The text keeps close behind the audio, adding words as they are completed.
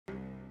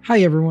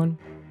Hi everyone,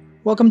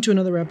 welcome to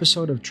another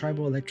episode of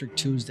Triboelectric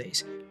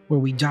Tuesdays, where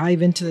we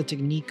dive into the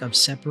technique of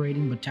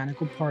separating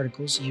botanical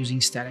particles using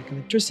static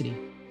electricity.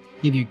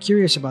 If you're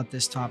curious about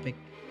this topic,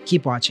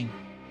 keep watching.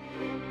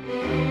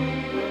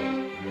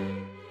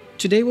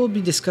 Today we'll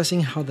be discussing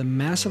how the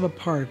mass of a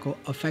particle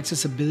affects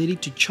its ability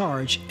to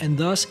charge and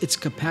thus its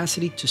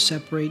capacity to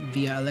separate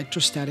via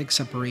electrostatic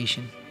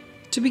separation.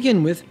 To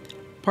begin with,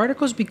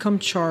 particles become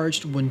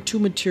charged when two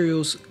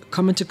materials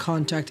come into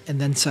contact and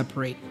then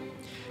separate.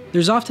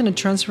 There's often a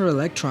transfer of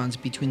electrons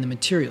between the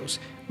materials,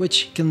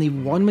 which can leave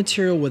one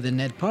material with a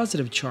net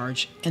positive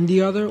charge and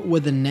the other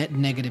with a net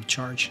negative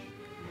charge.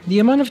 The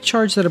amount of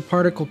charge that a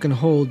particle can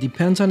hold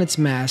depends on its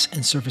mass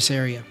and surface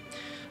area.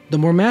 The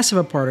more massive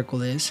a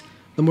particle is,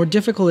 the more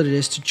difficult it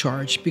is to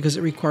charge because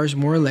it requires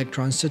more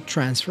electrons to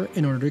transfer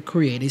in order to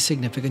create a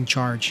significant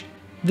charge.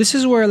 This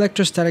is where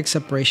electrostatic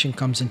separation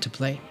comes into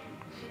play.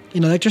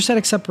 In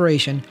electrostatic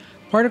separation,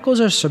 particles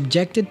are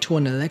subjected to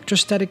an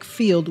electrostatic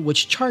field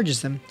which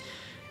charges them,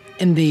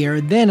 and they are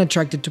then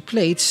attracted to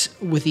plates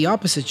with the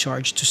opposite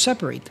charge to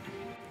separate them.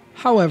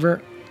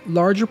 However,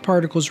 larger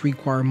particles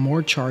require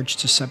more charge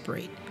to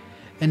separate,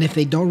 and if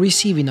they don't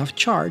receive enough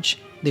charge,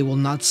 they will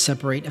not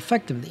separate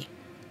effectively.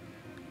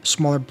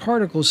 Smaller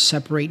particles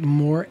separate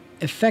more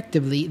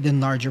effectively than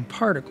larger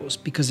particles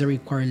because they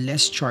require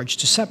less charge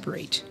to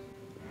separate.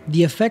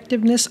 The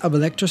effectiveness of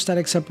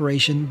electrostatic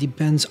separation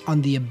depends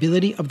on the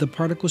ability of the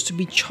particles to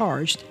be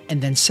charged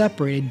and then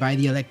separated by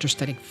the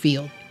electrostatic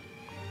field.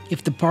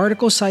 If the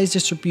particle size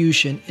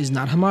distribution is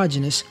not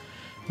homogeneous,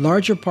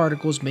 larger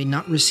particles may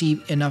not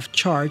receive enough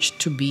charge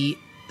to be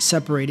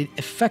separated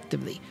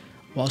effectively,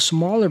 while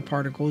smaller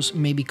particles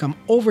may become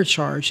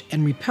overcharged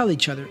and repel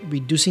each other,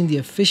 reducing the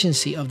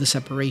efficiency of the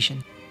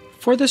separation.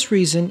 For this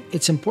reason,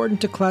 it's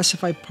important to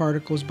classify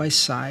particles by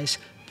size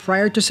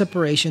prior to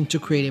separation to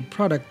create a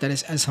product that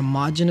is as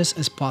homogeneous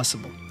as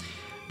possible.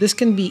 This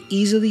can be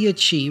easily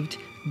achieved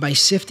by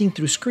sifting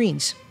through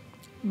screens.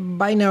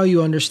 By now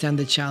you understand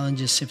the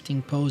challenges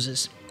sifting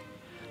poses.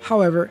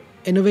 However,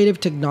 innovative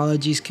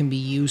technologies can be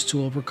used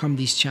to overcome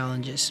these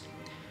challenges.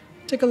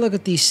 Take a look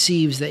at these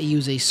sieves that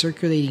use a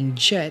circulating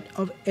jet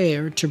of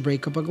air to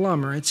break up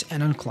agglomerates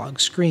and unclog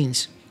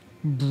screens.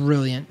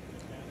 Brilliant.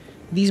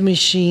 These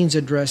machines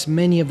address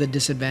many of the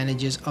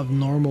disadvantages of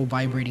normal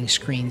vibrating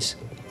screens.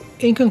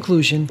 In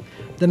conclusion,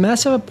 the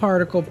mass of a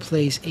particle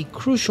plays a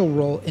crucial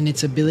role in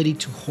its ability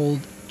to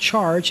hold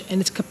charge and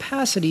its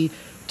capacity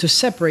to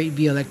separate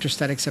via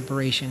electrostatic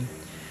separation.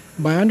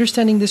 By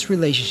understanding this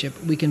relationship,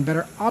 we can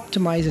better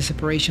optimize the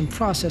separation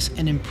process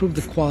and improve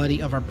the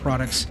quality of our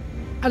products.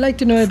 I'd like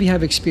to know if you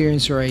have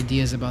experience or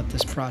ideas about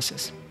this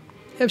process.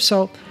 If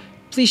so,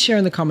 please share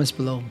in the comments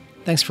below.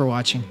 Thanks for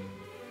watching.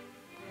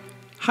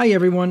 Hi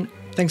everyone,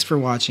 thanks for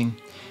watching.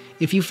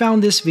 If you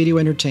found this video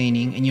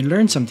entertaining and you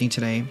learned something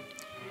today,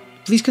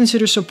 please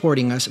consider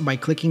supporting us by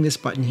clicking this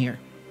button here.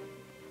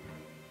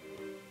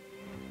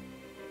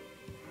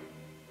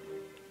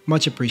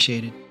 Much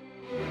appreciated.